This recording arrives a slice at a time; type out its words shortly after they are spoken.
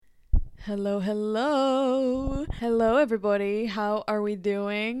Hello, hello. Hello, everybody. How are we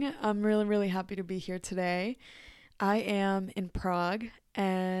doing? I'm really, really happy to be here today. I am in Prague,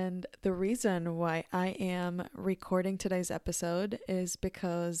 and the reason why I am recording today's episode is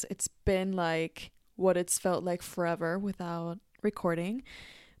because it's been like what it's felt like forever without recording.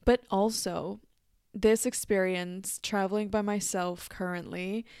 But also, this experience traveling by myself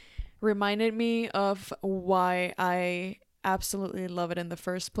currently reminded me of why I absolutely love it in the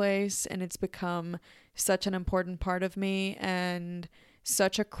first place. And it's become such an important part of me and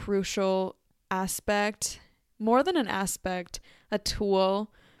such a crucial aspect, more than an aspect, a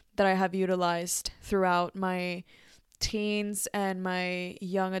tool that I have utilized throughout my teens and my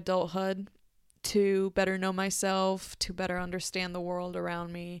young adulthood to better know myself, to better understand the world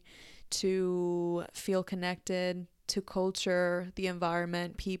around me, to feel connected to culture, the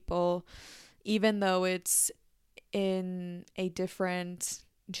environment, people, even though it's in a different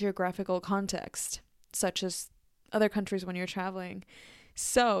geographical context, such as other countries when you're traveling.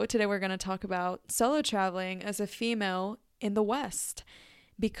 So, today we're going to talk about solo traveling as a female in the West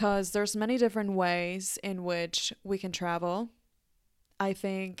because there's many different ways in which we can travel. I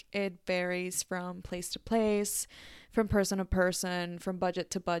think it varies from place to place, from person to person, from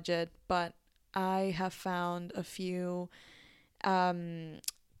budget to budget, but I have found a few kind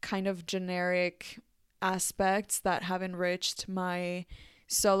of generic aspects that have enriched my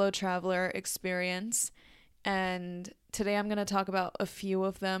solo traveler experience. And today I'm going to talk about a few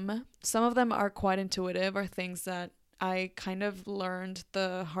of them. Some of them are quite intuitive, are things that I kind of learned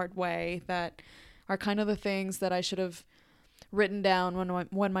the hard way, that are kind of the things that I should have written down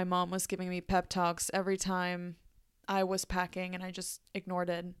when my mom was giving me pep talks every time I was packing and I just ignored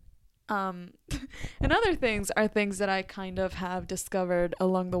it. Um, and other things are things that I kind of have discovered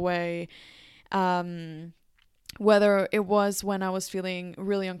along the way. Whether it was when I was feeling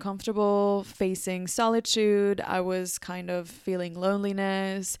really uncomfortable, facing solitude, I was kind of feeling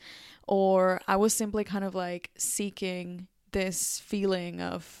loneliness, or I was simply kind of like seeking this feeling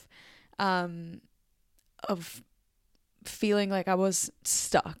of feeling like I was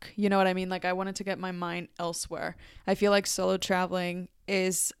stuck. You know what I mean? Like I wanted to get my mind elsewhere. I feel like solo traveling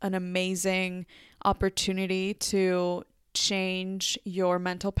is an amazing opportunity to change your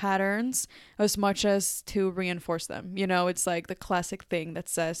mental patterns as much as to reinforce them. You know, it's like the classic thing that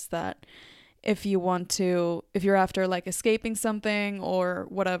says that if you're after like escaping something or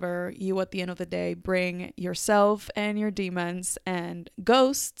whatever, you at the end of the day bring yourself and your demons and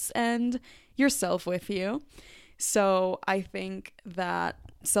ghosts and yourself with you. So I think that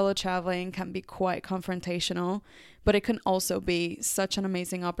solo traveling can be quite confrontational, but it can also be such an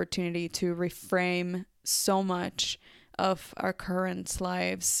amazing opportunity to reframe so much of our current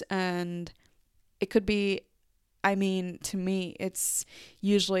lives. And it could be, I mean, to me, it's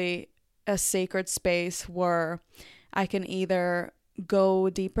usually a sacred space where I can either go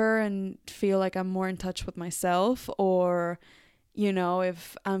deeper and feel like I'm more in touch with myself, or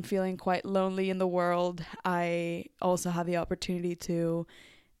if I'm feeling quite lonely in the world, I also have the opportunity to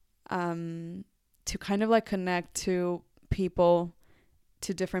kind of like connect to people,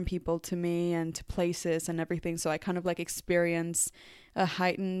 to different people, to me, and to places and everything. So I kind of like experience a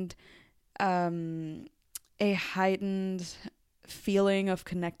heightened a heightened feeling of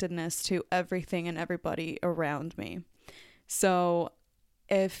connectedness to everything and everybody around me. So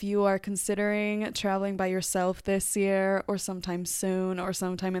if you are considering traveling by yourself this year or sometime soon or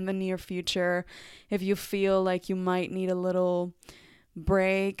sometime in the near future, if you feel like you might need a little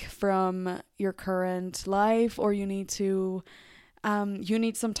break from your current life, or you need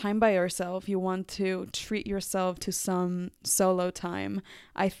some time by yourself, you want to treat yourself to some solo time,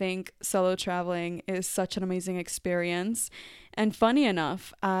 I think solo traveling is such an amazing experience. And funny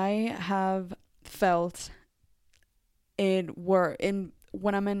enough, I have felt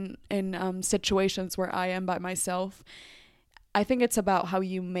when I'm in situations where I am by myself, I think it's about how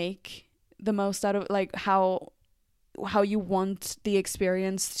you make the most out of, like, how you want the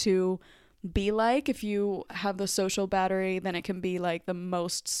experience to be like. If you have the social battery, then it can be like the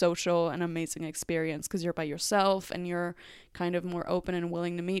most social and amazing experience because you're by yourself and you're kind of more open and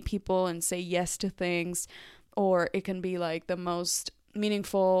willing to meet people and say yes to things. Or it can be like the most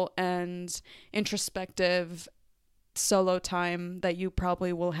meaningful and introspective solo time that you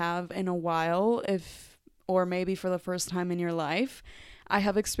probably will have in a while, or maybe for the first time in your life. I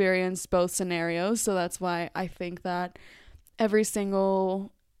have experienced both scenarios, so that's why I think that every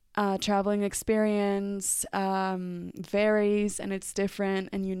single traveling experience varies, and it's different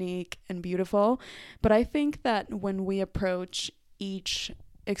and unique and beautiful. But I think that when we approach each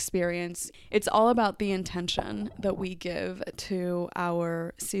experience. It's all about the intention that we give to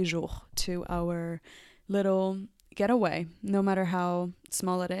our séjour, to our little getaway, no matter how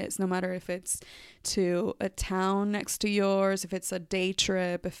small it is, no matter if it's to a town next to yours, if it's a day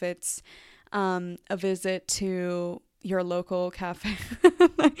trip, if it's a visit to your local cafe.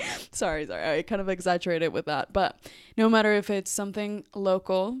 sorry, I kind of exaggerated with that, but no matter if it's something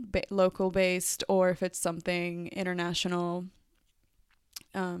local based, or if it's something international,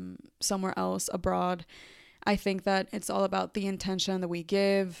 somewhere else abroad, I think that it's all about the intention that we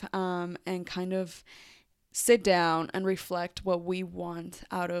give, and kind of sit down and reflect what we want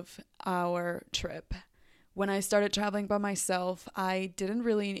out of our trip. When I started traveling by myself,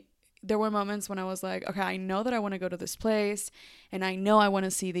 there were moments when I was like, okay, I know that I want to go to this place, and I know I want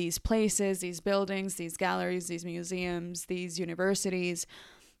to see these places, these buildings, these galleries, these museums, these universities.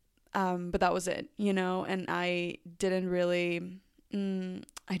 But that was it, and I didn't really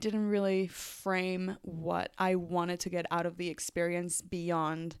frame what I wanted to get out of the experience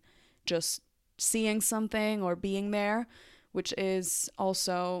beyond just seeing something or being there, which is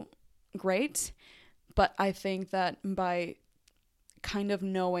also great. But I think that by kind of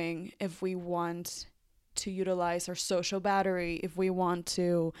knowing if we want to utilize our social battery, if we want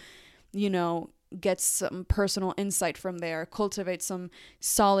to, get some personal insight from there, cultivate some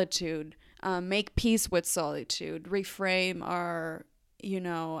solitude, make peace with solitude, reframe our,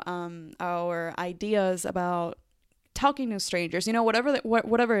 our ideas about talking to strangers,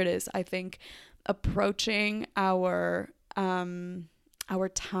 whatever it is. I think approaching our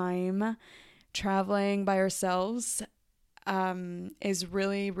time traveling by ourselves is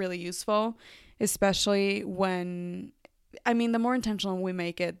really, really useful, especially when, the more intentional we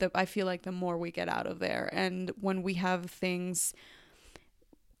make it, I feel like the more we get out of there. And when we have things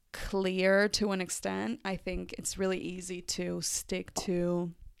clear to an extent, I think it's really easy to stick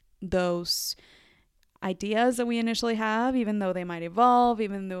to those ideas that we initially have, even though they might evolve,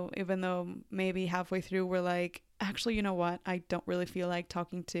 even though maybe halfway through we're like, actually, you know what? I don't really feel like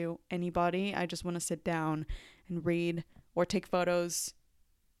talking to anybody. I just want to sit down and read or take photos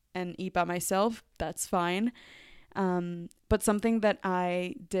and eat by myself. That's fine. But something that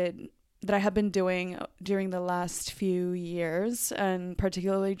I have been doing during the last few years, and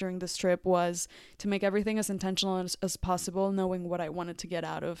particularly during this trip, was to make everything as intentional as possible, knowing what I wanted to get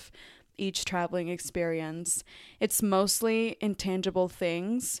out of each traveling experience. It's mostly intangible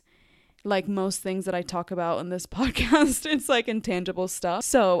things, like most things that I talk about in this podcast. It's like intangible stuff.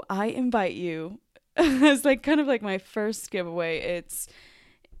 So I invite you, as like kind of like my first giveaway, it's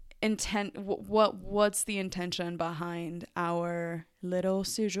what's the intention behind our little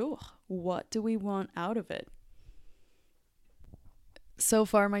séjour? What do we want out of it? So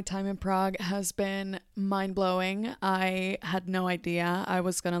far, my time in Prague has been mind-blowing. I had no idea I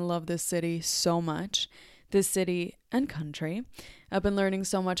was going to love this city so much. This city and country. I've been learning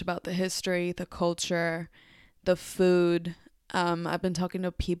so much about the history, the culture, the food. I've been talking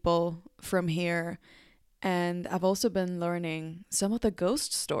to people from here. And I've also been learning some of the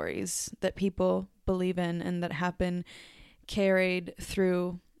ghost stories that people believe in and that have been carried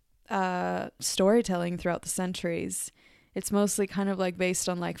through storytelling throughout the centuries. It's mostly kind of like based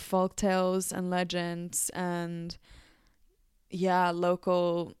on like folk tales and legends and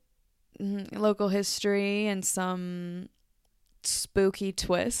local history and some spooky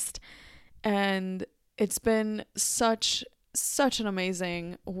twist. And it's been such an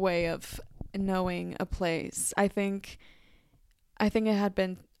amazing way of knowing a place. I think it had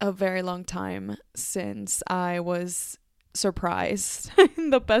been a very long time since I was surprised in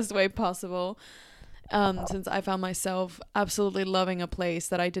the best way possible. Since I found myself absolutely loving a place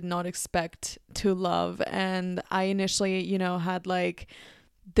that I did not expect to love. And I initially, had like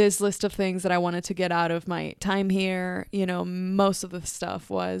this list of things that I wanted to get out of my time here. Most of the stuff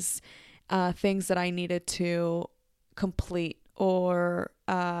was things that I needed to complete or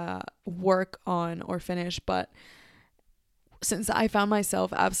work on or finish. But since I found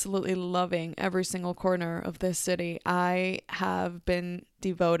myself absolutely loving every single corner of this city, I have been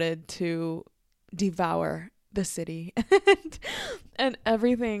devoted to devour the city and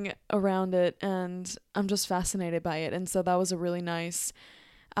everything around it, and I'm just fascinated by it. And so that was a really nice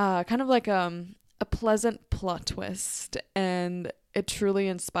kind of like a pleasant plot twist, and it truly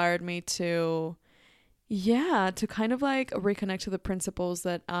inspired me to kind of like reconnect to the principles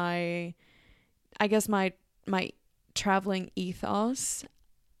that I guess my traveling ethos,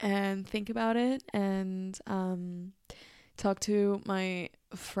 and think about it, and talk to my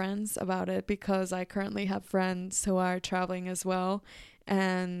friends about it, because I currently have friends who are traveling as well,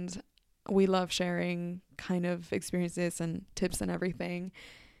 and we love sharing kind of experiences and tips and everything.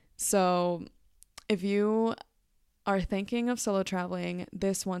 So if you are thinking of solo traveling,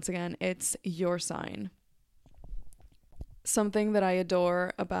 this once again, it's your sign. Something that I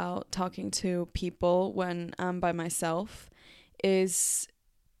adore about talking to people when I'm by myself is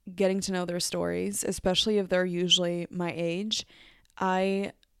getting to know their stories, especially if they're usually my age.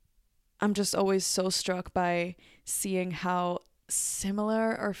 I'm just always so struck by seeing how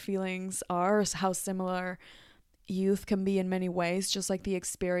similar our feelings are, or how similar youth can be in many ways, just like the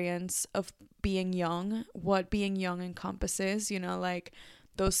experience of being young, what being young encompasses, like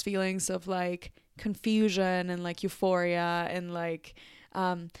those feelings of like confusion and like euphoria and like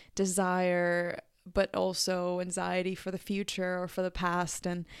desire, but also anxiety for the future or for the past.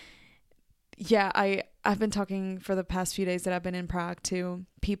 And yeah, I've been talking for the past few days that I've been in Prague to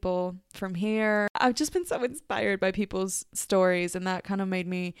people from here. I've just been so inspired by people's stories, and that kind of made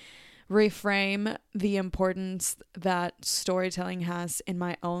me reframe the importance that storytelling has in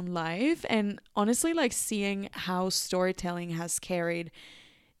my own life. And honestly, like seeing how storytelling has carried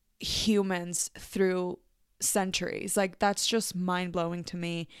humans through centuries, like that's just mind-blowing to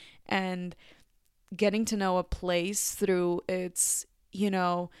me. And getting to know a place through its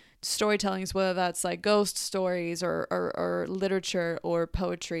storytellings, whether that's like ghost stories or literature or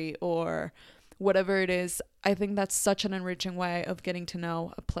poetry or whatever it is, I think that's such an enriching way of getting to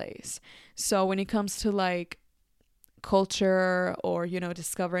know a place. So when it comes to like culture or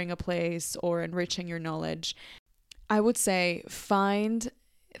discovering a place or enriching your knowledge, I would say find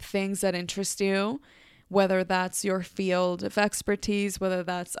things that interest you, whether that's your field of expertise, whether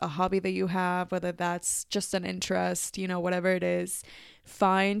that's a hobby that you have, whether that's just an interest, whatever it is.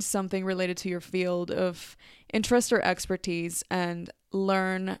 Find something related to your field of interest or expertise and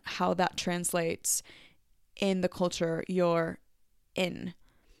learn how that translates in the culture you're in.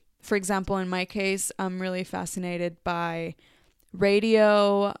 For example, in my case, I'm really fascinated by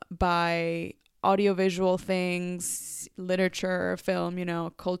radio, by audiovisual things, literature,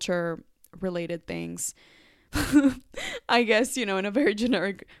 film, culture related things. I guess, in a very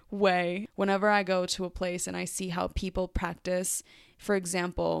generic way. Whenever I go to a place and I see how people practice, for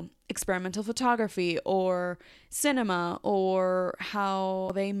example, experimental photography or cinema, or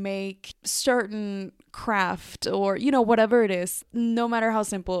how they make certain craft or, whatever it is, no matter how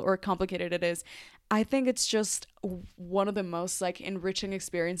simple or complicated it is, I think it's just one of the most like enriching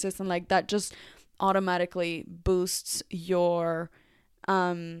experiences, and like that just automatically boosts your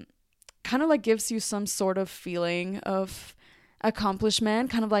kind of like gives you some sort of feeling of accomplishment,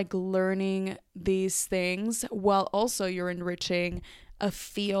 kind of like learning these things while also you're enriching a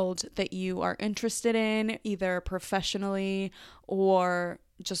field that you are interested in, either professionally or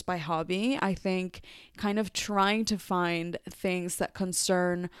just by hobby. I think kind of trying to find things that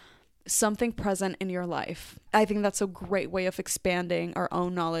concern something present in your life. I think that's a great way of expanding our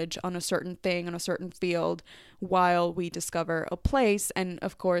own knowledge on a certain thing, on a certain field, while we discover a place. And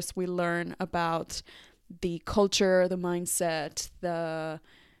of course, we learn about the culture, the mindset, the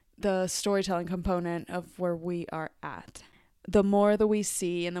storytelling component of where we are at. The more that we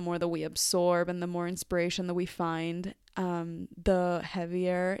see and the more that we absorb and the more inspiration that we find, the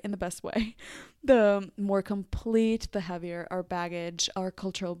heavier, in the best way, the more complete, the heavier our baggage, our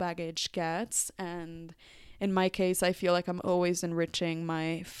cultural baggage gets. And in my case, I feel like I'm always enriching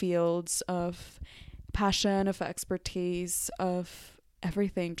my fields of passion, of expertise, of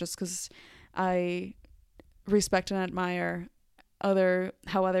everything, just because I respect and admire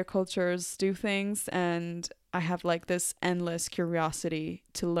how other cultures do things, and I have like this endless curiosity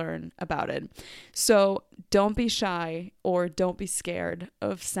to learn about it. So don't be shy or don't be scared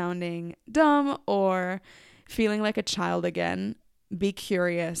of sounding dumb or feeling like a child again. Be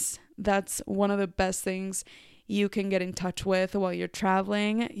curious. That's one of the best things you can get in touch with while you're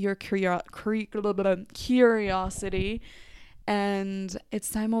traveling, your curiosity. And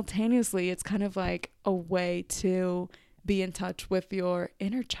it's kind of like a way to be in touch with your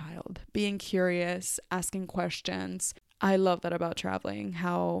inner child, being curious, asking questions. I love that about traveling,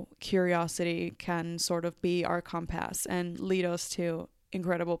 how curiosity can sort of be our compass and lead us to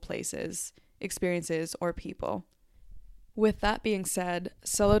incredible places, experiences, or people. With that being said,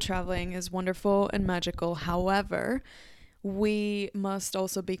 solo traveling is wonderful and magical. However, we must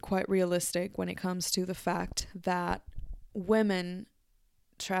also be quite realistic when it comes to the fact that women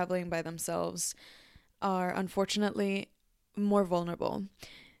traveling by themselves are unfortunately more vulnerable.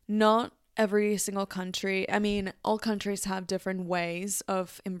 Not every single country, all countries have different ways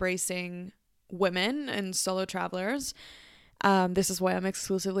of embracing women and solo travelers. This is why I'm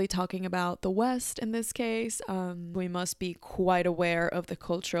exclusively talking about the West in this case. We must be quite aware of the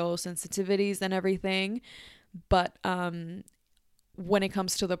cultural sensitivities and everything. But when it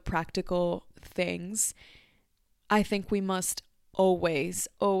comes to the practical things, I think we must always,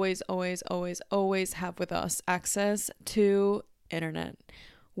 always, always, always, always have with us access to internet,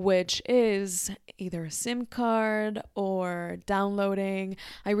 which is either a SIM card or downloading.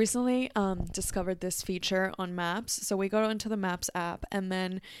 I recently discovered this feature on Maps. So we go into the Maps app and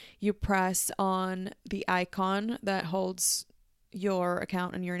then you press on the icon that holds your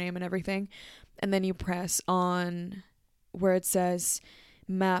account and your name and everything. And then you press on where it says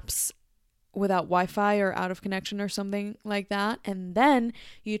Maps without Wi-Fi or out of connection or something like that. And then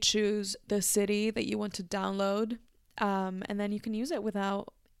you choose the city that you want to download. And then you can use it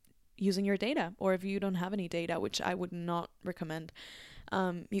without using your data. Or if you don't have any data, which I would not recommend,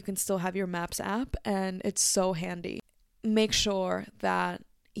 you can still have your Maps app, and it's so handy. Make sure that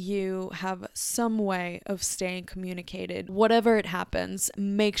you have some way of staying communicated. Whatever it happens,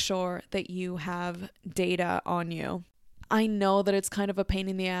 make sure that you have data on you. I know that it's kind of a pain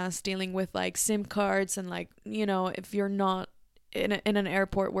in the ass dealing with like SIM cards and like, you know, if you're not in an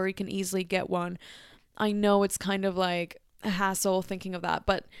airport where you can easily get one. I know it's kind of like a hassle thinking of that,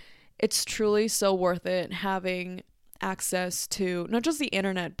 but it's truly so worth it having access to not just the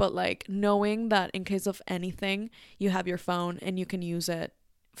internet, but like knowing that in case of anything, you have your phone and you can use it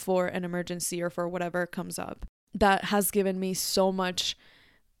for an emergency or for whatever comes up. That has given me so much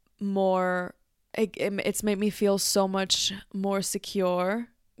more. It's made me feel so much more secure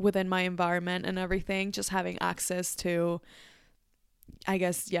within my environment and everything, just having access to, I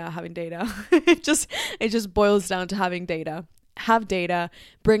guess, yeah, having data. it just boils down to having data. Have data,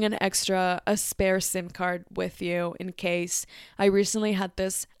 bring a spare SIM card with you in case. I recently had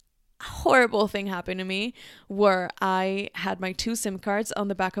this horrible thing happen to me where I had my 2 SIM cards on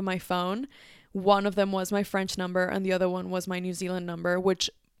the back of my phone. One of them was my French number and the other one was my New Zealand number, which,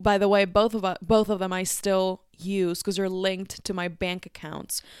 by the way, both of them I still use because they're linked to my bank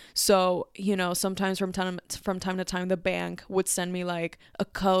accounts. So, you know, sometimes from time to time, the bank would send me like a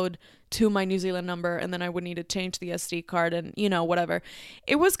code to my New Zealand number, and then I would need to change the SD card and, you know, whatever.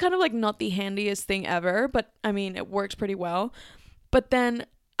 It was kind of like not the handiest thing ever, but I mean, it worked pretty well. But then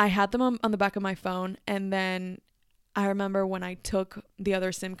I had them on the back of my phone, and then I remember when I took the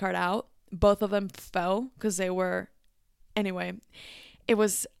other SIM card out, both of them fell because they were, anyway. It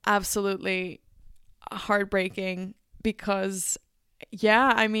was absolutely heartbreaking because,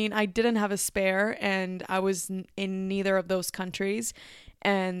 yeah, I mean, I didn't have a spare and I was in neither of those countries,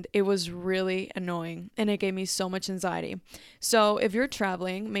 and it was really annoying and it gave me so much anxiety. So if you're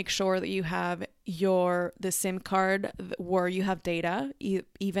traveling, make sure that you have the SIM card where you have data.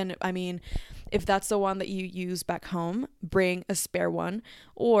 Even, I mean, if that's the one that you use back home, bring a spare one.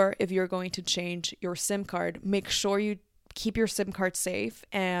 Or if you're going to change your SIM card, make sure you keep your SIM card safe,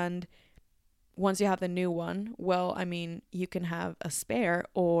 and once you have the new one, well, I mean, you can have a spare,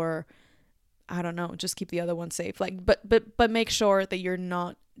 or I don't know, just keep the other one safe. Like, but make sure that you're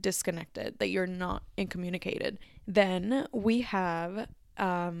not disconnected, that you're not incommunicated. Then we have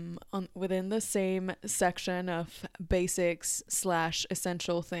within the same section of basics /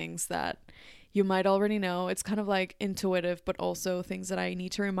 essential things that you might already know. It's kind of like intuitive, but also things that I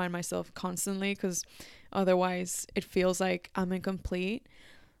need to remind myself constantly because otherwise it feels like I'm incomplete.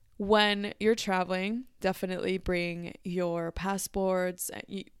 When you're traveling, definitely bring your passports,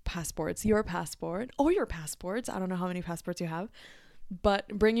 your passport or your passports. I don't know how many passports you have, but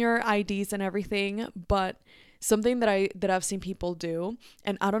bring your IDs and everything. But something that I've seen people do,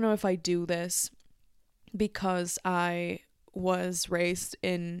 and I don't know if I do this because I was raised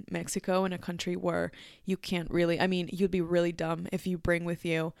in Mexico, in a country where you can't really, I mean, you'd be really dumb if you bring with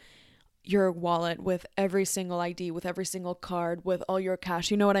you your wallet with every single ID, with every single card, with all your cash.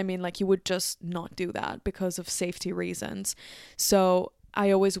 You know what I mean? Like, you would just not do that because of safety reasons. So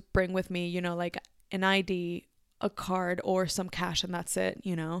I always bring with me, you know, like an ID, a card, or some cash, and that's it,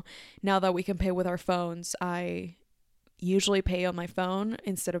 you know. Now that we can pay with our phones, I usually pay on my phone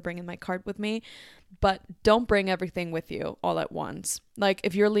instead of bringing my card with me. But don't bring everything with you all at once. Like,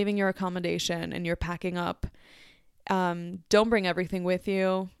 if you're leaving your accommodation and you're packing up, don't bring everything with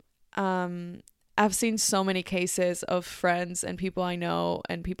you. I've seen so many cases of friends and people I know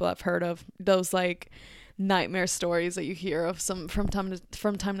and people I've heard of, those like nightmare stories that you hear of from time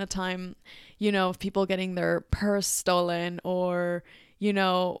to time, you know, of people getting their purse stolen, or, you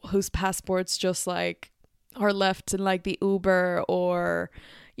know, whose passports just like are left in like the Uber, or,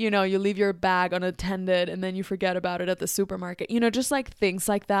 you know, you leave your bag unattended and then you forget about it at the supermarket, you know, just like things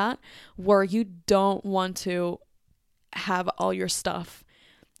like that where you don't want to have all your stuff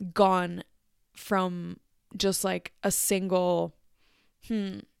gone from just like a single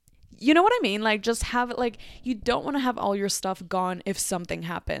You know what I mean? Like, just have it, like, you don't want to have all your stuff gone if something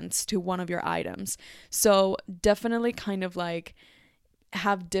happens to one of your items. So definitely kind of like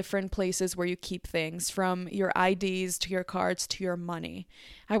have different places where you keep things, from your IDs to your cards to your money.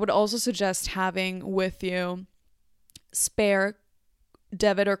 I would also suggest having with you spare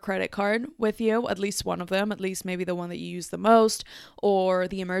debit or credit card with you, at least one of them, at least maybe the one that you use the most, or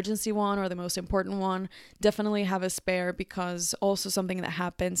the emergency one, or the most important one. Definitely have a spare, because also something that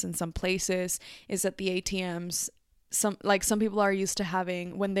happens in some places is that the ATMs, some people are used to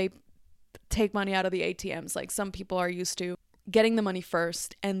having, when they take money out of the ATMs, like some people are used to getting the money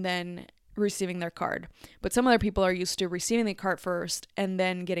first and then receiving their card, but some other people are used to receiving the card first and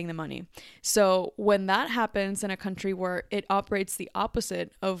then getting the money. So when that happens in a country where it operates the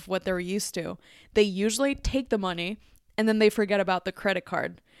opposite of what they're used to, they usually take the money and then they forget about the credit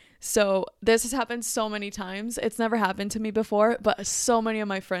card. So this has happened so many times. It's never happened to me before, but so many of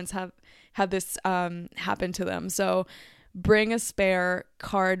my friends have had this happen to them. So bring a spare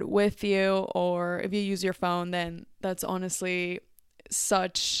card with you, or if you use your phone, then that's honestly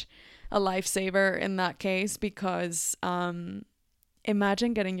such a lifesaver in that case, because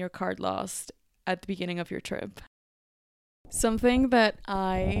imagine getting your card lost at the beginning of your trip. Something that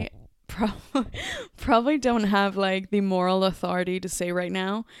I probably don't have like the moral authority to say right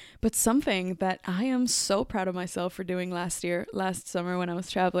now, but something that I am so proud of myself for doing last summer when I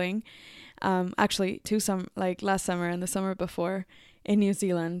was traveling, actually last summer and the summer before in New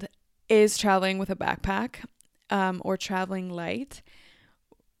Zealand, is traveling with a backpack, or traveling light.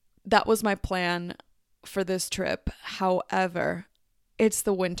 That was my plan for this trip. However, it's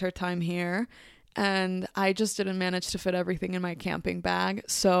the winter time here and I just didn't manage to fit everything in my camping bag.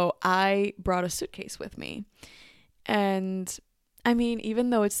 So I brought a suitcase with me. And I mean, even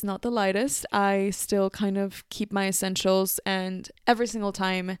though it's not the lightest, I still kind of keep my essentials, and every single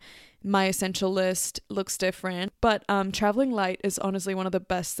time my essential list looks different. But traveling light is honestly one of the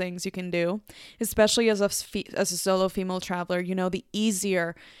best things you can do, especially as a solo female traveler. You know, the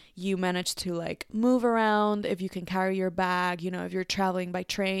easier you manage to like move around, if you can carry your bag, you know, if you're traveling by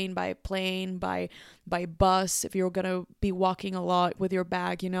train, by plane, by bus, if you're gonna be walking a lot with your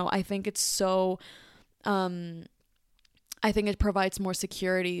bag, you know, I think it's so I think it provides more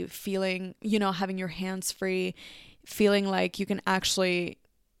security, feeling, you know, having your hands free, feeling like you can actually,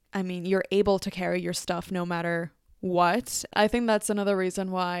 I mean, you're able to carry your stuff no matter what. I think that's another reason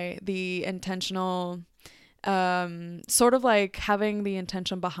why the intentional, sort of like having the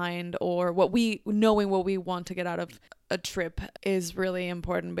intention behind, or knowing what we want to get out of a trip is really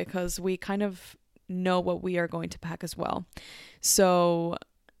important, because we kind of know what we are going to pack as well. So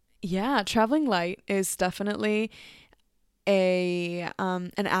yeah, traveling light is definitely an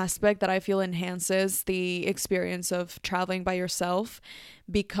aspect that I feel enhances the experience of traveling by yourself,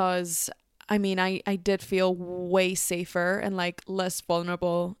 because I mean, I did feel way safer and like less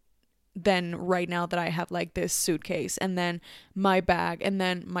vulnerable than right now that I have like this suitcase and then my bag and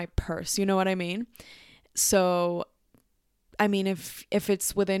then my purse, you know what I mean? So I mean, if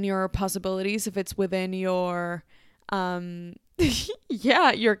it's within your possibilities, if it's within your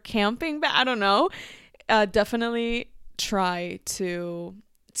yeah, your camping bag, I don't know, definitely try to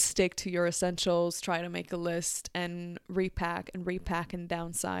stick to your essentials, try to make a list and repack and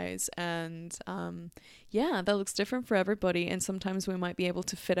downsize. And yeah, that looks different for everybody, and sometimes we might be able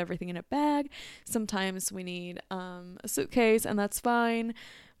to fit everything in a bag, sometimes we need a suitcase, and that's fine.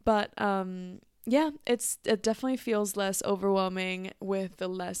 But yeah, it definitely feels less overwhelming with the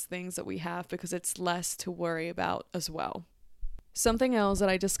less things that we have, because it's less to worry about as well. Something else that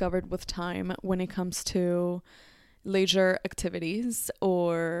I discovered with time when it comes to leisure activities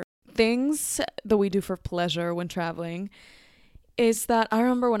or things that we do for pleasure when traveling is that I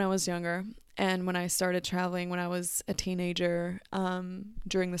remember when I was younger and when I started traveling when I was a teenager,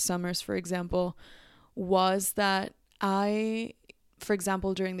 during the summers, for example, was that for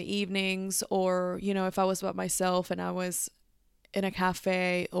example, during the evenings, or, you know, if I was by myself and I was in a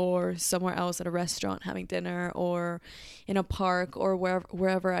cafe or somewhere else at a restaurant having dinner, or in a park, or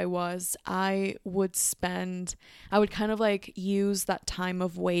wherever I was, I would kind of like use that time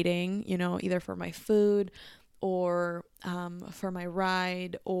of waiting, you know, either for my food or for my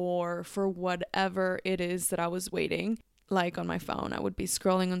ride, or for whatever it is that I was waiting. Like on my phone, I would be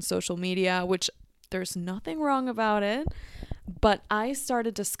scrolling on social media, which there's nothing wrong about it, but I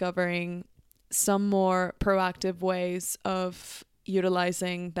started discovering some more proactive ways of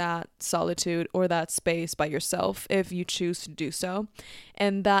utilizing that solitude or that space by yourself if you choose to do so.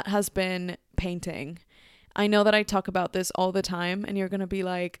 And that has been painting. I know that I talk about this all the time and you're going to be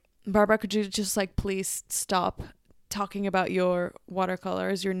like, Barbara, could you just like please stop talking about your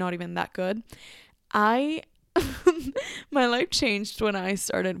watercolors, you're not even that good. I my life changed when I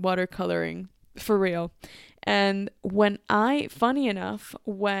started watercoloring for real. And funny enough,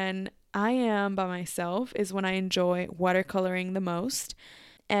 when I am by myself is when I enjoy watercoloring the most.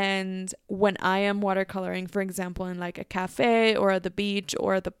 And when I am watercoloring, for example, in like a cafe or at the beach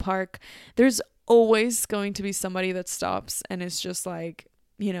or at the park, there's always going to be somebody that stops and is just like,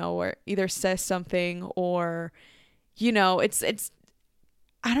 or either says something or, it's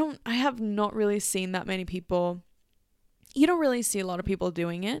I have not really seen that many people. You don't really see a lot of people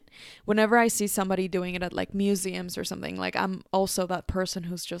doing it. Whenever I see somebody doing it at like museums or something, like I'm also that person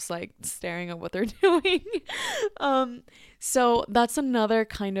who's just like staring at what they're doing. So that's another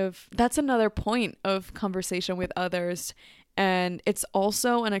point of conversation with others. And it's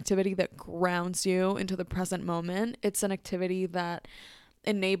also an activity that grounds you into the present moment. It's an activity that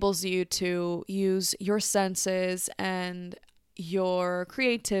enables you to use your senses and your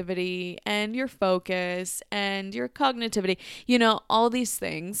creativity and your focus and your cognitivity, all these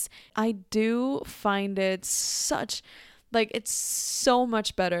things. I do find it it's so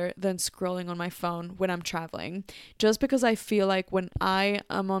much better than scrolling on my phone when I'm traveling, just because I feel like when I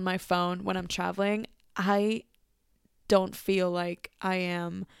am on my phone when I'm traveling, I don't feel like I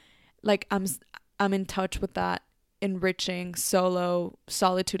am like I'm in touch with that enriching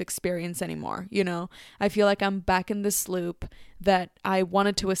solitude experience anymore. I feel like I'm back in this loop that I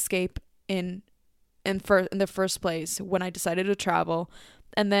wanted to escape in the first place when I decided to travel,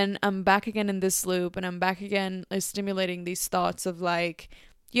 and then I'm back again in this loop, and I'm back again stimulating these thoughts of like,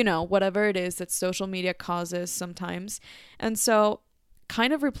 whatever it is that social media causes sometimes. And so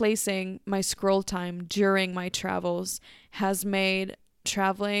kind of replacing my scroll time during my travels has made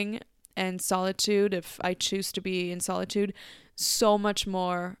traveling and solitude, if I choose to be in solitude, so much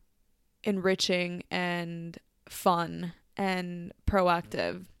more enriching and fun and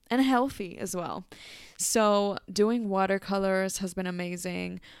proactive and healthy as well. So doing watercolors has been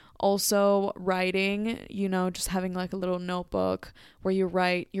amazing. Also writing, just having like a little notebook where you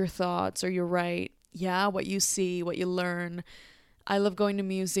write your thoughts, or you write, what you see, what you learn. I love going to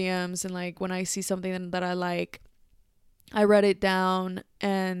museums, and like when I see something that I like, I write it down,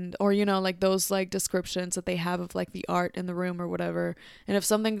 or like those like descriptions that they have of like the art in the room or whatever. And if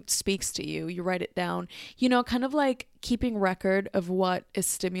something speaks to you, you write it down, kind of like keeping record of what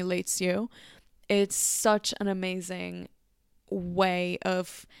stimulates you. It's such an amazing way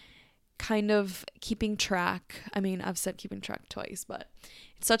of kind of keeping track. I mean, I've said keeping track twice, but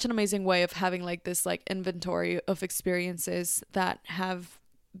it's such an amazing way of having like this like inventory of experiences that have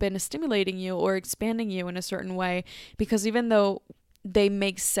been stimulating you or expanding you in a certain way, because even though they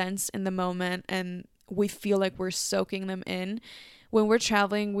make sense in the moment and we feel like we're soaking them in, when we're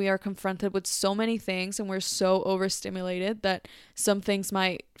traveling, we are confronted with so many things and we're so overstimulated that some things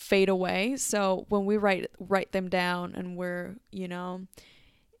might fade away. So when we write them down and we're,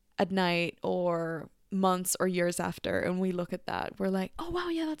 at night or months or years after, and we look at that, we're like, oh wow,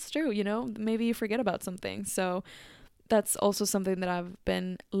 yeah, that's true. Maybe you forget about something. So that's also something that I've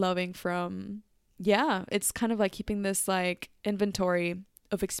been loving from, it's kind of like keeping this like inventory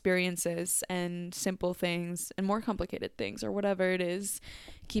of experiences and simple things and more complicated things or whatever it is,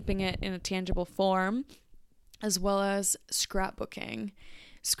 keeping it in a tangible form, as well as scrapbooking.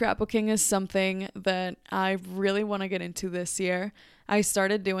 Scrapbooking is something that I really want to get into this year. I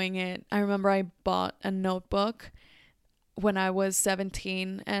started doing it. I remember I bought a notebook when I was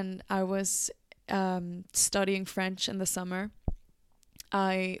 17 and I was studying French in the summer.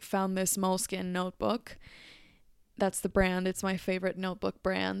 I found this Moleskine notebook. That's the brand. It's my favorite notebook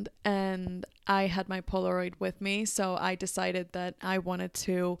brand. And I had my Polaroid with me. So I decided that I wanted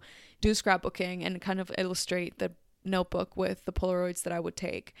to do scrapbooking and kind of illustrate the notebook with the Polaroids that I would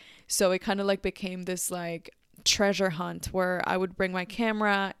take. So it kind of like became this like treasure hunt where I would bring my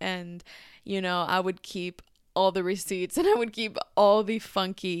camera and, I would keep all the receipts and I would keep all the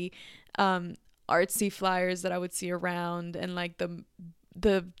funky artsy flyers that I would see around, and like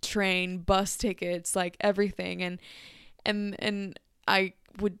the train, bus tickets, like everything, and I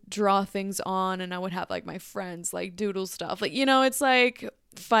would draw things on, and I would have like my friends like doodle stuff, like it's like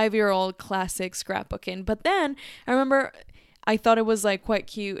 5-year-old classic scrapbooking. But then I remember I thought it was like quite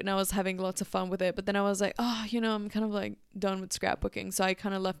cute and I was having lots of fun with it, but then I was like, oh, I'm kind of like done with scrapbooking, so I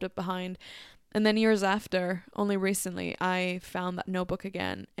kind of left it behind. And then years after, only recently, I found that notebook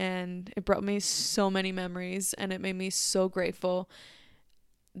again, and it brought me so many memories, and it made me so grateful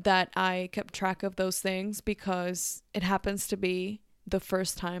that I kept track of those things, because it happens to be the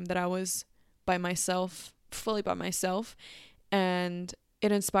first time that I was by myself, fully by myself, and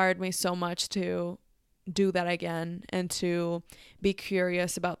it inspired me so much to do that again and to be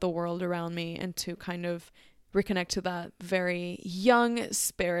curious about the world around me and to kind of reconnect to that very young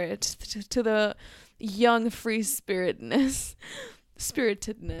spirit, to the young free spiritedness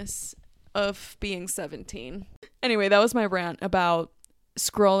of being 17. Anyway, that was my rant about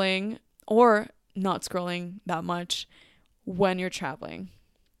scrolling or not scrolling that much when you're traveling.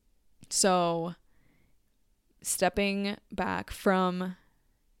 So stepping back from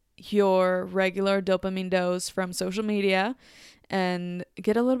your regular dopamine dose from social media and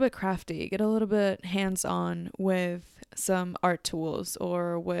get a little bit crafty, get a little bit hands-on with some art tools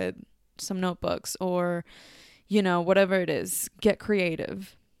or with some notebooks or, whatever it is. Get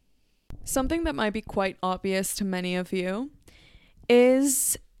creative. Something that might be quite obvious to many of you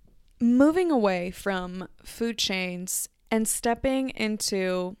is moving away from food chains and stepping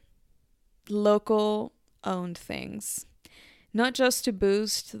into local owned things. Not just to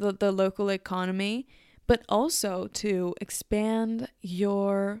boost the local economy, but also to expand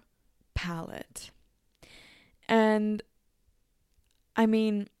your palate. And I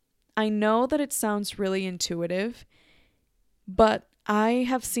mean, I know that it sounds really intuitive, but I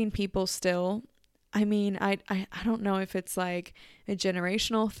have seen people still, I don't know if it's like a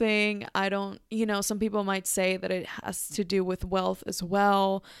generational thing. I don't, some people might say that it has to do with wealth as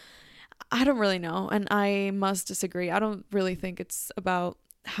well. I don't really know, and I must disagree. I don't really think it's about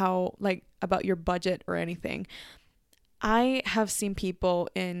about your budget or anything. I have seen people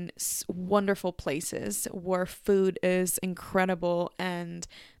in wonderful places where food is incredible and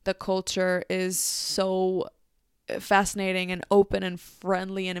the culture is so fascinating and open and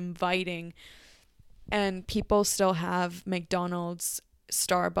friendly and inviting, and people still have McDonald's,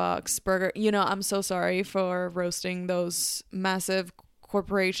 Starbucks, burger. I'm so sorry for roasting those massive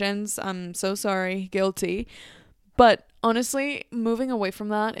corporations. I'm so sorry, guilty. But honestly, moving away from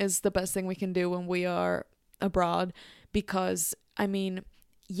that is the best thing we can do when we are abroad, because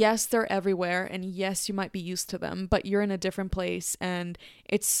yes, they're everywhere, and yes, you might be used to them, but you're in a different place, and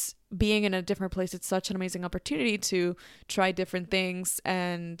it's being in a different place. It's such an amazing opportunity to try different things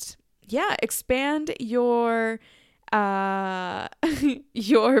and expand your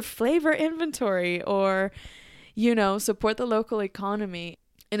your flavor inventory, or support the local economy.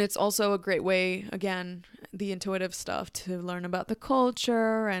 And it's also a great way, again, the intuitive stuff, to learn about the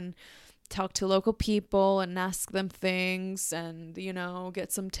culture and talk to local people and ask them things and,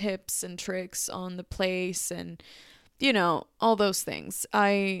 get some tips and tricks on the place and, all those things.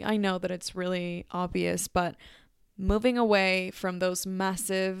 I know that it's really obvious, but moving away from those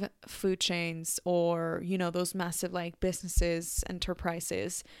massive food chains or, those massive businesses,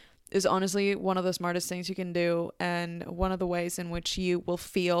 enterprises, is honestly one of the smartest things you can do, and one of the ways in which you will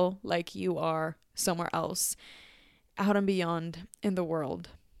feel like you are somewhere else, out and beyond in the world.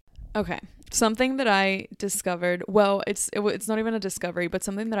 Okay, something that I discovered, it's not even a discovery, but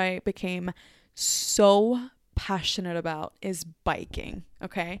something that I became so passionate about is biking,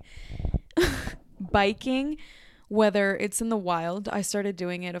 okay? Biking, whether it's in the wild. I started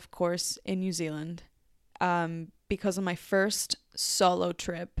doing it, of course, in New Zealand, because of my first solo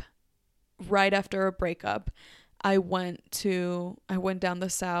trip. Right after a breakup, I went down the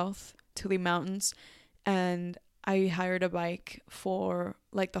south to the mountains, and I hired a bike for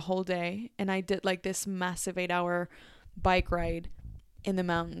the whole day, and I did this massive 8-hour bike ride in the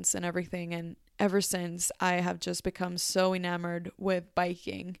mountains and everything. And ever since, I have just become so enamored with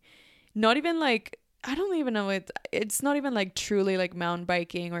biking. Not even I don't even know it's not even truly mountain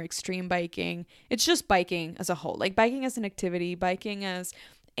biking or extreme biking. It's just biking as a whole, biking as an activity, biking as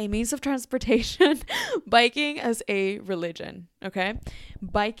a means of transportation, biking as a religion, okay?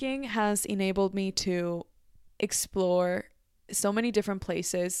 Biking has enabled me to explore so many different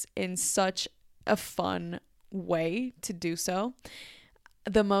places in such a fun way to do so.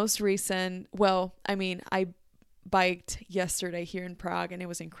 The most recent, I biked yesterday here in Prague, and it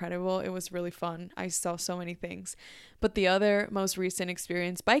was incredible. It was really fun. I saw so many things. But the other most recent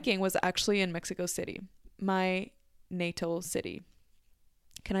experience biking was actually in Mexico City, my natal city.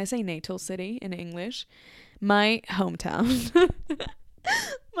 Can I say natal city in English? My hometown.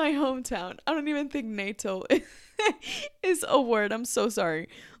 My hometown. I don't even think natal is a word. I'm so sorry.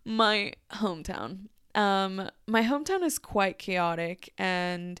 My hometown. My hometown is quite chaotic,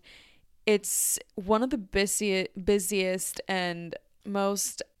 and it's one of the busiest and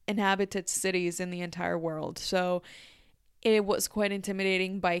most inhabited cities in the entire world. So it was quite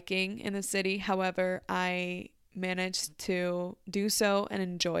intimidating biking in the city. However, I managed to do so and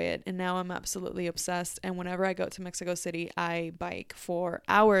enjoy it, and now I'm absolutely obsessed. And whenever I go to Mexico City, I bike for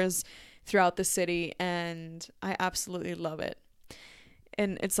hours throughout the city, and I absolutely love it.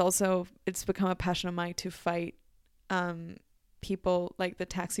 and it's become a passion of mine to fight people like the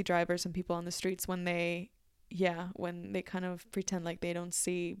taxi drivers and people on the streets when they kind of pretend like they don't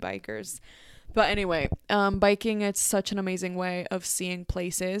see bikers. But anyway, biking, it's such an amazing way of seeing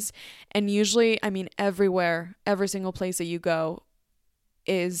places. And usually, I mean, everywhere, every single place that you go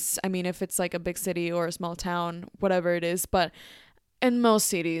is, I mean, if it's like a big city or a small town, whatever it is, but in most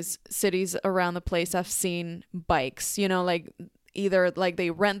cities around the place, I've seen bikes, like either like they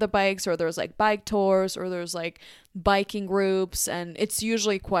rent the bikes, or there's like bike tours, or there's like biking groups. And it's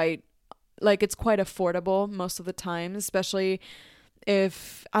usually quite affordable most of the time, especially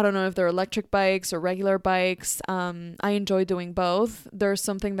if, I don't know, if they're electric bikes or regular bikes. I enjoy doing both. There's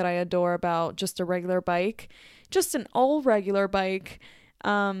something that I adore about just a regular bike, just an all regular bike.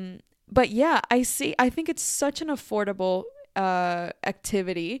 But yeah, I think it's such an affordable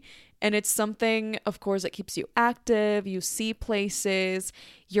activity, and it's something, of course, that keeps you active. You see places,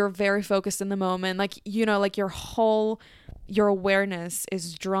 you're very focused in the moment, like, like your awareness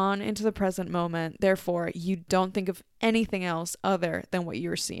is drawn into the present moment. Therefore, you don't think of anything else other than what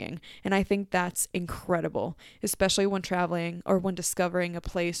you're seeing. And I think that's incredible, especially when traveling or when discovering a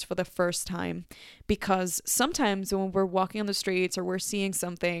place for the first time. Because sometimes when we're walking on the streets or we're seeing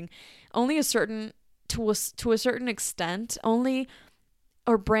something, only to a certain extent, only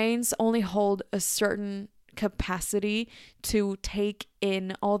our brains only hold a certain capacity to take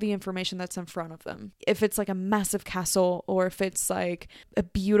in all the information that's in front of them. If it's like a massive castle, or if it's like a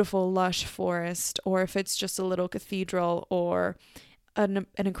beautiful lush forest, or if it's just a little cathedral, or an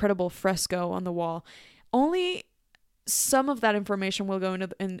incredible fresco on the wall, only some of that information will go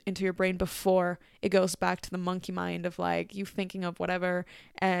into your brain before it goes back to the monkey mind of like you thinking of whatever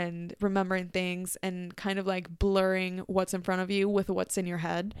and remembering things and kind of like blurring what's in front of you with what's in your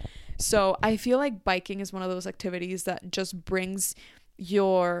head. So I feel like biking is one of those activities that just brings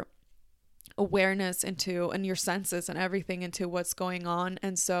your awareness into, and your senses and everything into what's going on.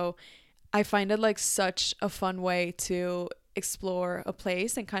 And so I find it like such a fun way to explore a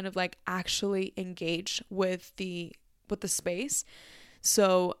place and kind of like actually engage with the space.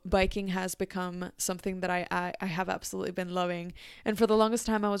 So biking has become something that I have absolutely been loving. And for the longest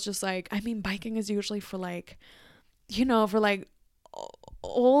time I was just like, I mean, biking is usually for like, for like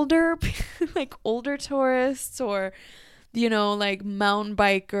older like older tourists, or like mountain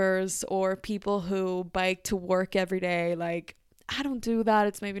bikers, or people who bike to work every day. Like, I don't do that.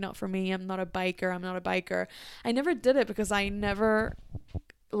 It's maybe not for me. I'm not a biker. I never did it because I never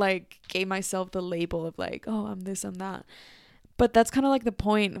like gave myself the label of like, oh, I'm this, I'm that. But that's kind of like the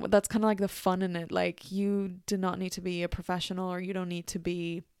point. That's kind of like the fun in it. Like, you do not need to be a professional, or you don't need to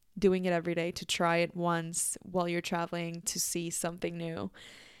be doing it every day to try it once while you're traveling to see something new.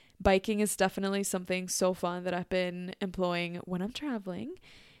 Biking is definitely something so fun that I've been employing when I'm traveling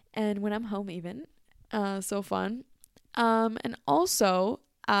and when I'm home even. So fun. And also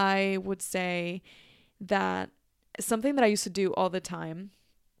I would say that something that I used to do all the time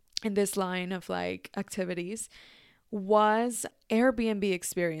in this line of like activities was Airbnb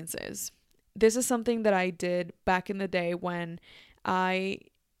experiences. This is something that I did back in the day when I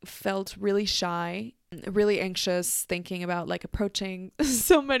felt really shy, really anxious, thinking about like approaching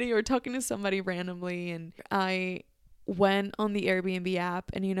somebody or talking to somebody randomly. And I went on the Airbnb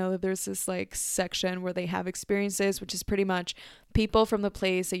app, and there's this like section where they have experiences, which is pretty much people from the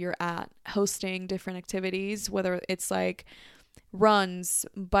place that you're at hosting different activities, whether it's like runs,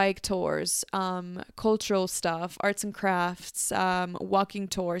 bike tours, cultural stuff, arts and crafts, walking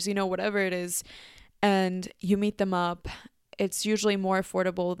tours, whatever it is, and you meet them up. It's usually more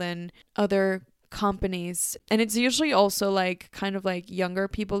affordable than other companies, and it's usually also like kind of like younger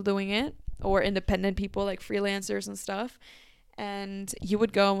people doing it, or independent people like freelancers and stuff. And you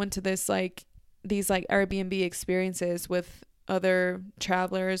would go into these like Airbnb experiences with other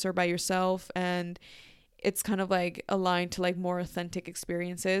travelers or by yourself, and it's kind of like aligned to like more authentic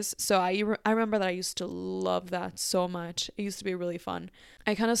experiences. So I remember that I used to love that so much. It used to be really fun.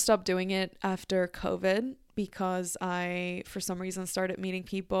 I kind of stopped doing it after COVID because I, for some reason, started meeting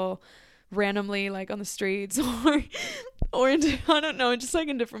people randomly like on the streets or I don't know, just like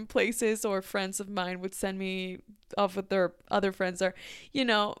in different places, or friends of mine would send me off with their other friends, or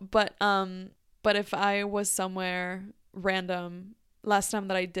but if I was somewhere random. Last time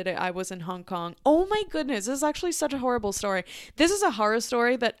that I did it, I was in Hong Kong. Oh my goodness, this is actually such a horrible story. This is a horror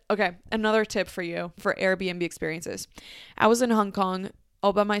story okay, another tip for you for Airbnb experiences. I was in Hong Kong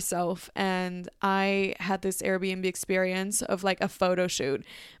all by myself, and I had this Airbnb experience of like a photo shoot.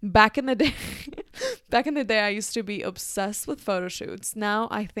 Back in the day, I used to be obsessed with photo shoots. Now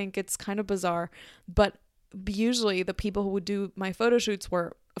I think it's kind of bizarre, but usually the people who would do my photo shoots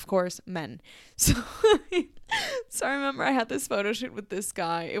were, of course, men. So so I remember I had this photo shoot with this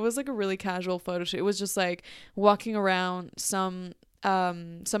guy. It was like a really casual photo shoot. It was just like walking around some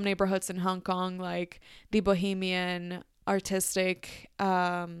neighborhoods in Hong Kong, like the bohemian artistic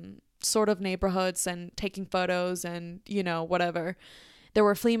sort of neighborhoods, and taking photos and, you know, whatever. There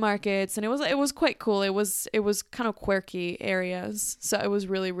were flea markets, and it was quite cool. It was kind of quirky areas. So it was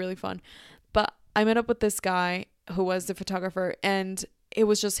really, really fun. But I met up with this guy who was the photographer, and it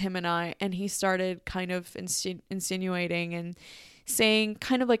was just him and I, and he started kind of insinuating and saying,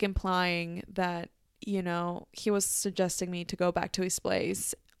 kind of like implying that, you know, he was suggesting me to go back to his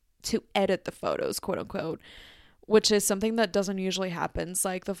place to edit the photos, quote unquote, which is something that doesn't usually happens.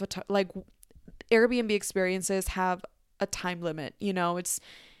 Like like Airbnb experiences have a time limit, you know.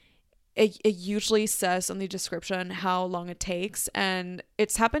 It usually says on the description how long it takes, and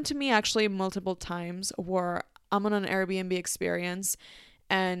it's happened to me actually multiple times where I'm on an Airbnb experience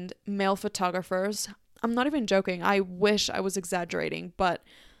and male photographers, I'm not even joking, I wish I was exaggerating, but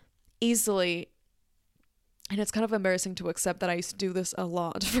easily, and it's kind of embarrassing to accept that I used to do this a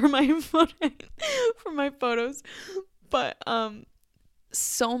lot for my photos, but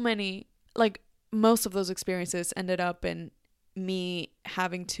so many, like most of those experiences ended up in me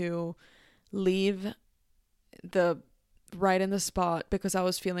having to leave the right in the spot because I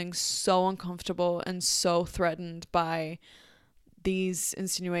was feeling so uncomfortable and so threatened by these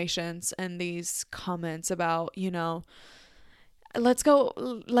insinuations and these comments about, you know, let's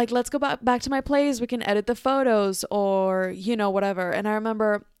go back to my place, we can edit the photos, or, you know, whatever. And I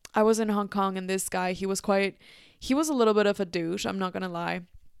remember I was in Hong Kong, and this guy, he was a little bit of a douche, I'm not gonna lie.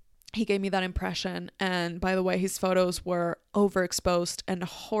 He gave me that impression, and by the way, his photos were overexposed and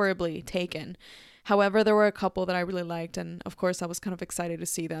horribly taken. However, there were a couple that I really liked, and of course I was kind of excited to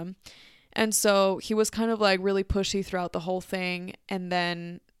see them. And so he was kind of like really pushy throughout the whole thing, and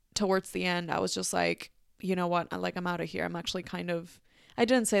then towards the end I was just like, you know what, I'm out of here. I'm actually I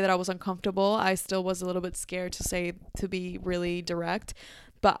didn't say that I was uncomfortable. I still was a little bit scared to be really direct,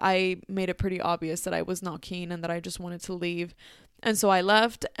 but I made it pretty obvious that I was not keen and that I just wanted to leave. And so I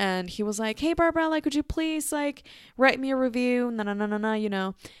left, and he was like, hey Barbara, like, would you please like write me a review? No, you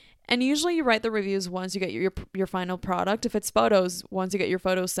know. And usually you write the reviews once you get your final product. If it's photos, once you get your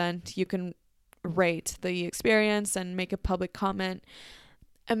photos sent, you can rate the experience and make a public comment.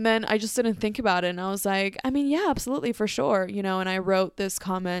 And then I just didn't think about it, and I was like, I mean, yeah, absolutely, for sure, you know. And I wrote this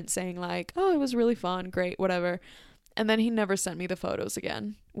comment saying like, oh, it was really fun, great, whatever. And then he never sent me the photos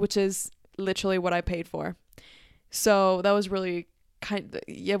again, which is literally what I paid for. So that was really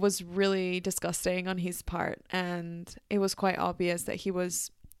it was really disgusting on his part, and it was quite obvious that he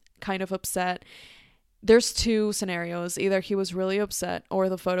was kind of upset. There's two scenarios: either he was really upset or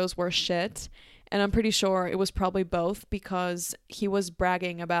the photos were shit, and I'm pretty sure it was probably both, because he was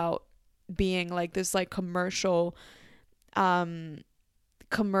bragging about being like this like commercial like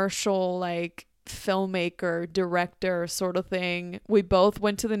filmmaker, director sort of thing. We both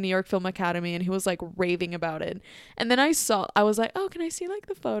went to the New York Film Academy, and he was like raving about it. And then I was like, oh, can I see like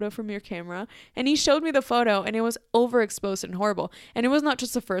the photo from your camera? And he showed me the photo, and it was overexposed and horrible. And it was not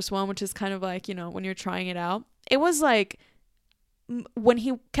just the first one, which is kind of like, you know, when you're trying it out. It was like when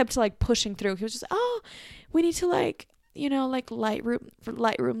he kept like pushing through, he was just, oh, we need to like, you know, like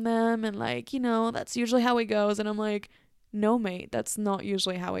Lightroom them, and like, you know, that's usually how it goes. And I'm like, no mate, that's not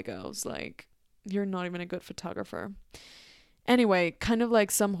usually how it goes. Like, you're not even a good photographer. Anyway, kind of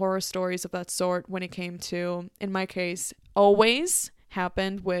like some horror stories of that sort when it came to, in my case, always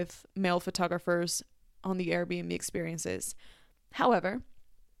happened with male photographers on the Airbnb experiences. However,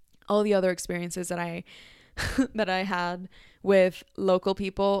 all the other experiences that I that I had with local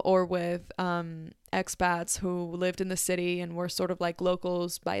people or with expats who lived in the city and were sort of like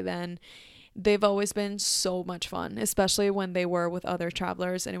locals by then, they've always been so much fun, especially when they were with other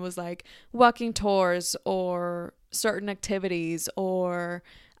travelers and it was like walking tours or certain activities or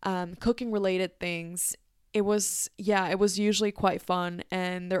cooking related things. It was usually quite fun,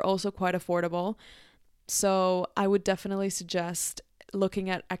 and they're also quite affordable. So I would definitely suggest looking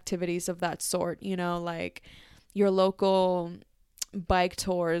at activities of that sort, you know, like your local bike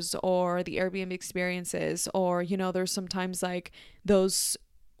tours or the Airbnb experiences, or, you know, there's sometimes like those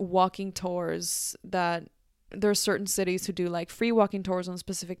walking tours that there's certain cities who do like free walking tours on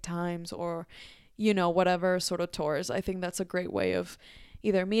specific times, or, you know, whatever sort of tours. I think that's a great way of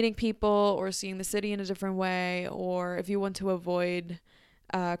either meeting people or seeing the city in a different way, or if you want to avoid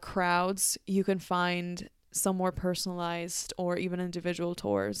crowds, you can find some more personalized or even individual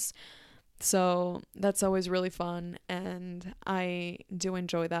tours. So that's always really fun, and I do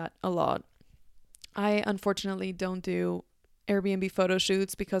enjoy that a lot. I unfortunately don't do Airbnb photo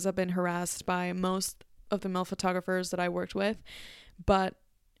shoots because I've been harassed by most of the male photographers that I worked with. But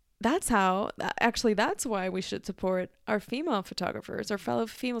that's why we should support our female photographers, our fellow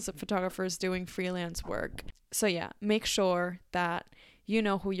female photographers doing freelance work. So yeah, make sure that you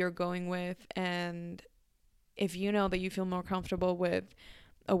know who you're going with, and if you know that you feel more comfortable with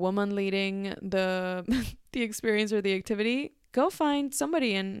a woman leading the the experience or the activity, go find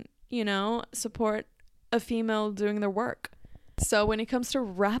somebody and, support a female doing their work. So when it comes to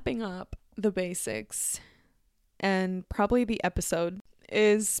wrapping up the basics, and probably the episode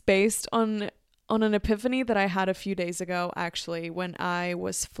is based on an epiphany that I had a few days ago, actually, when I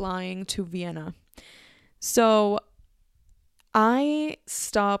was flying to Vienna. So I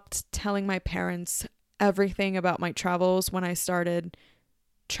stopped telling my parents everything about my travels when I started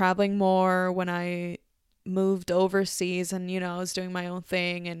traveling more, when I moved overseas and, I was doing my own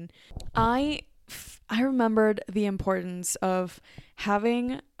thing. And I remembered the importance of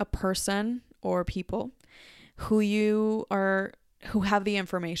having a person or people who have the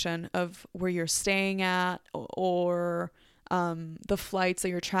information of where you're staying at, or the flights that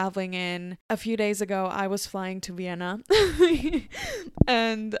you're traveling in. A few days ago, I was flying to Vienna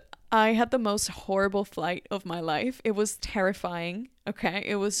and I had the most horrible flight of my life. It was terrifying. Okay.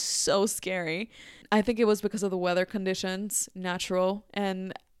 It was so scary. I think it was because of the weather conditions, natural.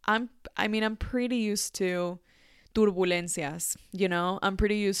 And I'm pretty used to turbulencias, I'm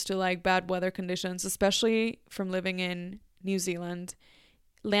pretty used to like bad weather conditions, especially from living in New Zealand.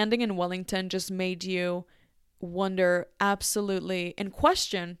 Landing in Wellington just made you wonder absolutely and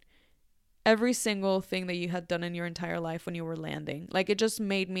question every single thing that you had done in your entire life when you were landing. Like, it just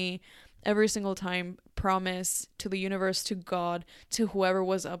made me every single time promise to the universe, to God, to whoever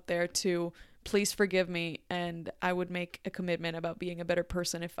was up there, to please forgive me, and I would make a commitment about being a better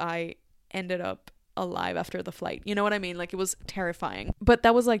person if I ended up alive after the flight. You know what I mean? Like, it was terrifying. But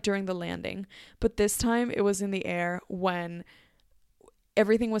that was like during the landing. But this time it was in the air when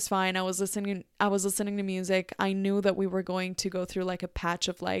everything was fine. I was listening to music. I knew that we were going to go through like a patch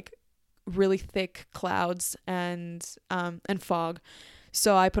of like really thick clouds and fog.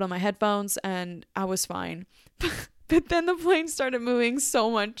 So I put on my headphones and I was fine. But then the plane started moving so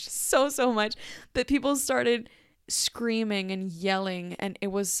much that people started screaming and yelling, and it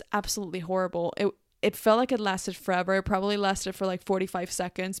was absolutely horrible. It felt like it lasted forever. It probably lasted for like 45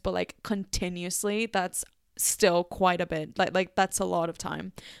 seconds, but like continuously, that's still quite a bit. Like that's a lot of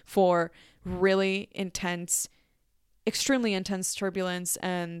time for really intense, extremely intense turbulence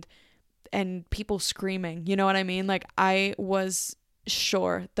and people screaming. You know what I mean? Like, I was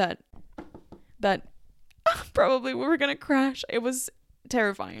sure that probably we were gonna crash. It was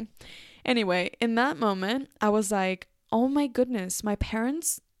terrifying. Anyway, in that moment, I was like, oh my goodness, my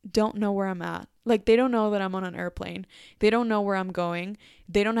parents don't know where I'm at. Like, they don't know that I'm on an airplane. They don't know where I'm going.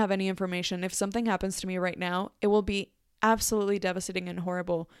 They don't have any information. If something happens to me right now, it will be absolutely devastating and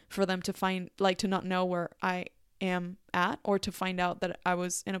horrible for them to find, like, to not know where I am at, or to find out that I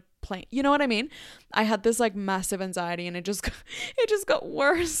was in a plane. You know what I mean? I had this like massive anxiety, and it just got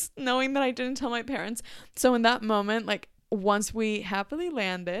worse knowing that I didn't tell my parents. So in that moment, like, once we happily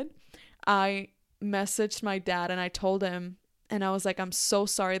landed, I messaged my dad and I told him, and I was like, I'm so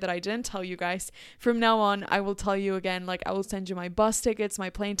sorry that I didn't tell you guys. From now on, I will tell you again. Like, I will send you my bus tickets, my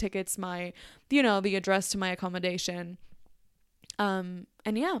plane tickets, my, the address to my accommodation.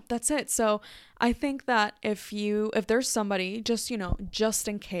 And yeah, that's it. So I think that if there's somebody, just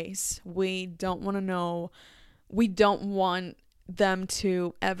in case, we don't want them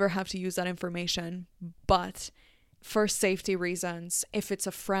to ever have to use that information, but for safety reasons, if it's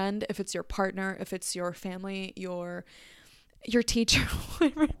a friend, if it's your partner, if it's your family, your teacher,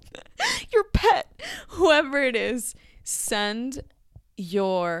 whoever, your pet, whoever it is, send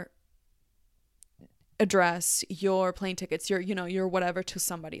your address, your plane tickets, your whatever to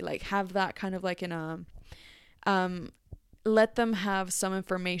somebody. Like, have that kind of like in a let them have some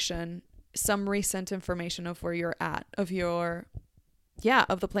information, some recent information of where you're at, of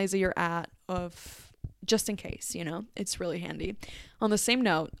the place that you're at, of just in case, it's really handy. On the same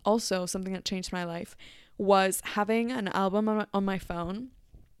note, also something that changed my life was having an album on my phone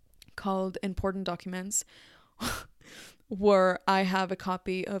called Important Documents, where I have a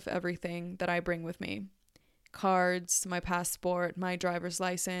copy of everything that I bring with me. Cards, my passport, my driver's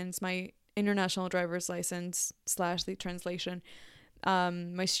license, my international driver's license / the translation,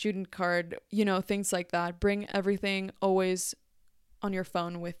 my student card, things like that. Bring everything always on your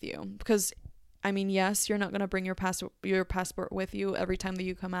phone with you, because yes, you're not going to bring your passport with you every time that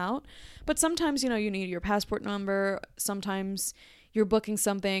you come out, but sometimes, you need your passport number. Sometimes, you're booking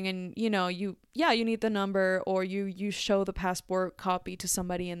something and you need the number, or you show the passport copy to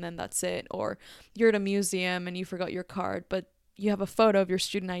somebody and then that's it. Or you're at a museum and you forgot your card, but you have a photo of your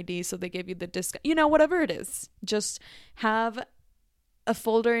student ID, so they give you the discount, whatever it is. Just have a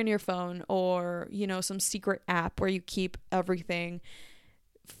folder in your phone, or some secret app where you keep everything,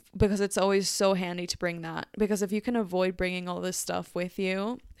 because it's always so handy to bring that. Because if you can avoid bringing all this stuff with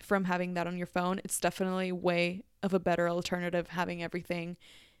you from having that on your phone, it's definitely way of a better alternative having everything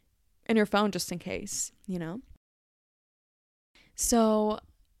in your phone just in case. So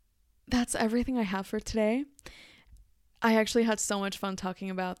that's everything I have for today. I actually had so much fun talking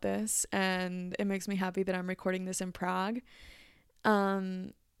about this, and it makes me happy that I'm recording this in Prague.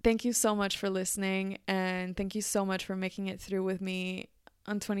 Thank you so much for listening, and thank you so much for making it through with me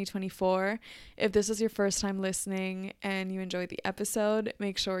on 2024. If this is your first time listening and you enjoyed the episode,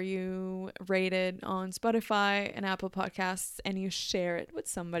 make sure you rate it on Spotify and Apple Podcasts, and you share it with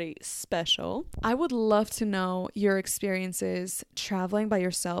somebody special. I would love to know your experiences traveling by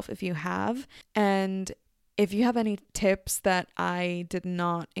yourself, if you have, and if you have any tips that I did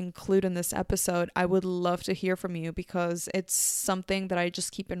not include in this episode, I would love to hear from you, because it's something that I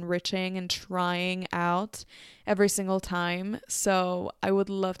just keep enriching and trying out every single time. So I would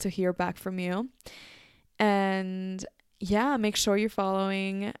love to hear back from you. And yeah, make sure you're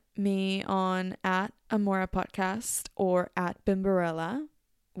following me on @Amora Podcast or @Bimbarella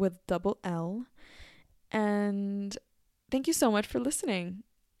with double L. And thank you so much for listening.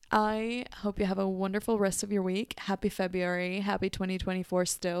 I hope you have a wonderful rest of your week. Happy February. Happy 2024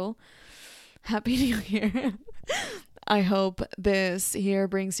 still. Happy New Year. I hope this year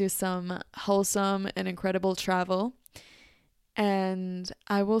brings you some wholesome and incredible travel. And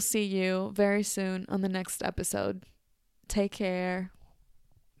I will see you very soon on the next episode. Take care.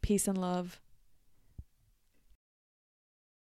 Peace and love.